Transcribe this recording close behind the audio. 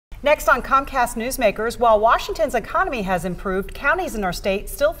Next on Comcast Newsmakers, while Washington's economy has improved, counties in our state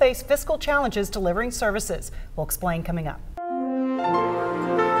still face fiscal challenges delivering services. We'll explain coming up.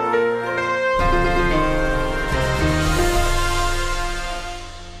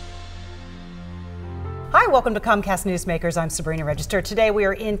 Hi, welcome to Comcast Newsmakers. I'm Sabrina Register. Today we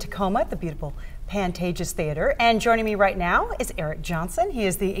are in Tacoma at the beautiful Pantages Theater, and joining me right now is Eric Johnson. He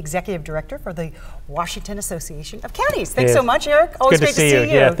is the Executive Director for the Washington Association of Counties. Thanks so much, Eric. Always good great to see you.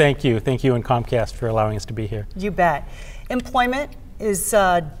 Yeah, thank you. Thank you and Comcast for allowing us to be here. You bet. Employment is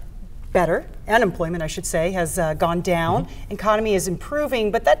better. Unemployment, I should say, has gone down. Economy is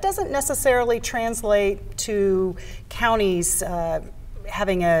improving, but that doesn't necessarily translate to counties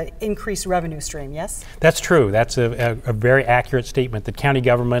having an increased revenue stream, yes? That's true. That's a very accurate statement. The county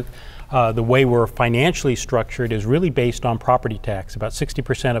government, the way we're financially structured is really based on property tax. About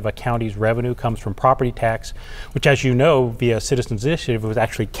 60% of a county's revenue comes from property tax, which, as you know, via Citizens Initiative, was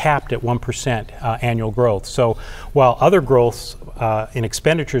actually capped at 1% annual growth. So while other growths in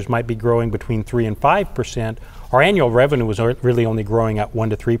expenditures might be growing between 3 and 5%, our annual revenue was really only growing at 1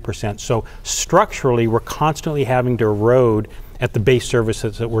 to 3%. So structurally, we're constantly having to erode at the base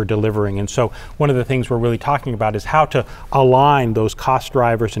services that we're delivering. And so one of the things we're really talking about is how to align those cost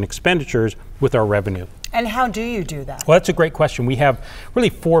drivers and expenditures with our revenue. And how do you do that? Well, that's a great question. We have really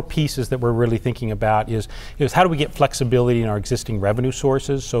 4 pieces that we're really thinking about is how do we get flexibility in our existing revenue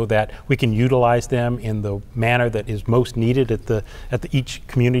sources so that we can utilize them in the manner that is most needed at each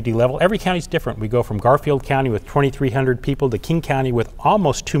community level. Every county is different. We go from Garfield County with 2,300 people to King County with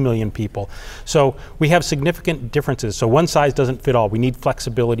almost 2 million people. So we have significant differences. So one size doesn't fit all. We need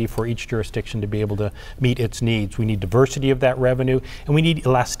flexibility for each jurisdiction to be able to meet its needs. We need diversity of that revenue, and we need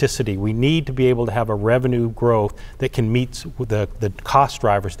elasticity. We need to be able to have a revenue growth that can meet the cost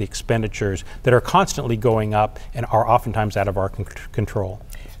drivers, the expenditures that are constantly going up and are oftentimes out of our control.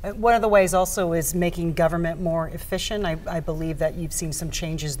 One of the ways also is making government more efficient. I believe that you've seen some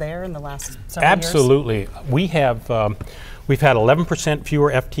changes there in the last several years. Absolutely. We have we've had 11%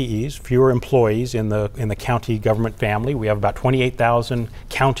 fewer FTEs, fewer employees in the county government family. We have about 28,000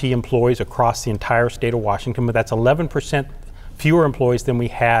 county employees across the entire state of Washington, but that's 11% fewer employees than we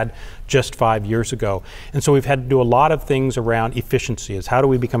had just 5 years ago. And so we've had to do a lot of things around efficiency. Is how do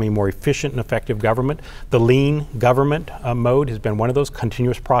we become a more efficient and effective government? The lean government mode has been one of those,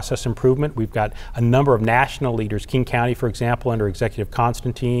 continuous process improvement. We've got a number of national leaders. King County, for example, under Executive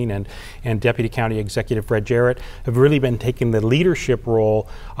Constantine and Deputy County Executive Fred Jarrett have really been taking the leadership role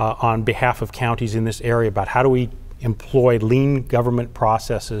on behalf of counties in this area about how do we employ lean government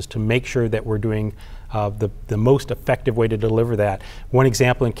processes to make sure that we're doing the most effective way to deliver that. One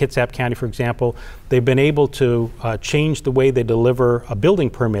example in Kitsap County, for example, they've been able to change the way they deliver building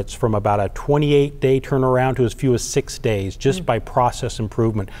permits from about a 28-day turnaround to as few as 6 days just by process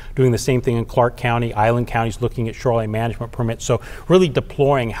improvement. Doing the same thing in Clark County. Island County's looking at shoreline management permits. So really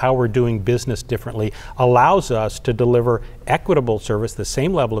deploying how we're doing business differently allows us to deliver equitable service, the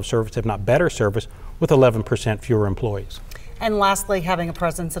same level of service, if not better service, with 11% fewer employees. And lastly, having a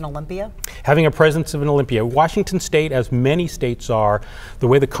presence in Olympia? Having a presence in Olympia. Washington State, as many states are, the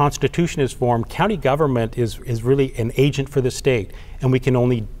way the Constitution is formed, county government is really an agent for the state. And we can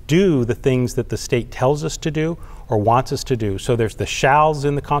only do the things that the state tells us to do or wants us to do. So there's the shalls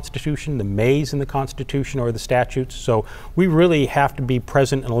in the Constitution, the mays in the Constitution or the statutes. So we really have to be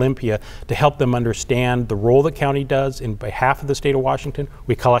present in Olympia to help them understand the role that county does in behalf of the state of Washington.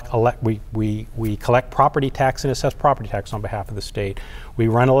 We collect property tax and assess property tax on behalf of the state. We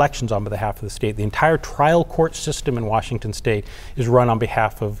run elections on behalf of the state. The entire trial court system in Washington State is run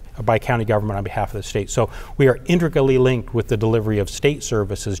by county government on behalf of the state. So we are intricately linked with the delivery of state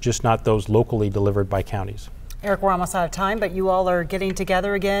services, just not those locally delivered by counties. Eric, we're almost out of time, but you all are getting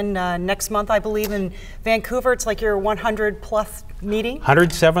together again next month, I believe, in Vancouver. It's like your 100+ meeting?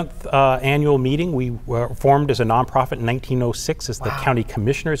 107th annual meeting. We were formed as a nonprofit in 1906 as the County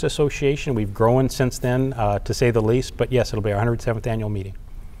Commissioners Association. We've grown since then, to say the least, but yes, it'll be our 107th annual meeting.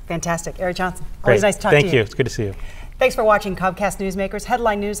 Fantastic. Eric Johnson, Great. Always nice to talk to you. Thank you. It's good to see you. Thanks for watching Comcast Newsmakers.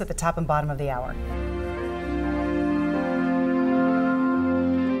 Headline news at the top and bottom of the hour.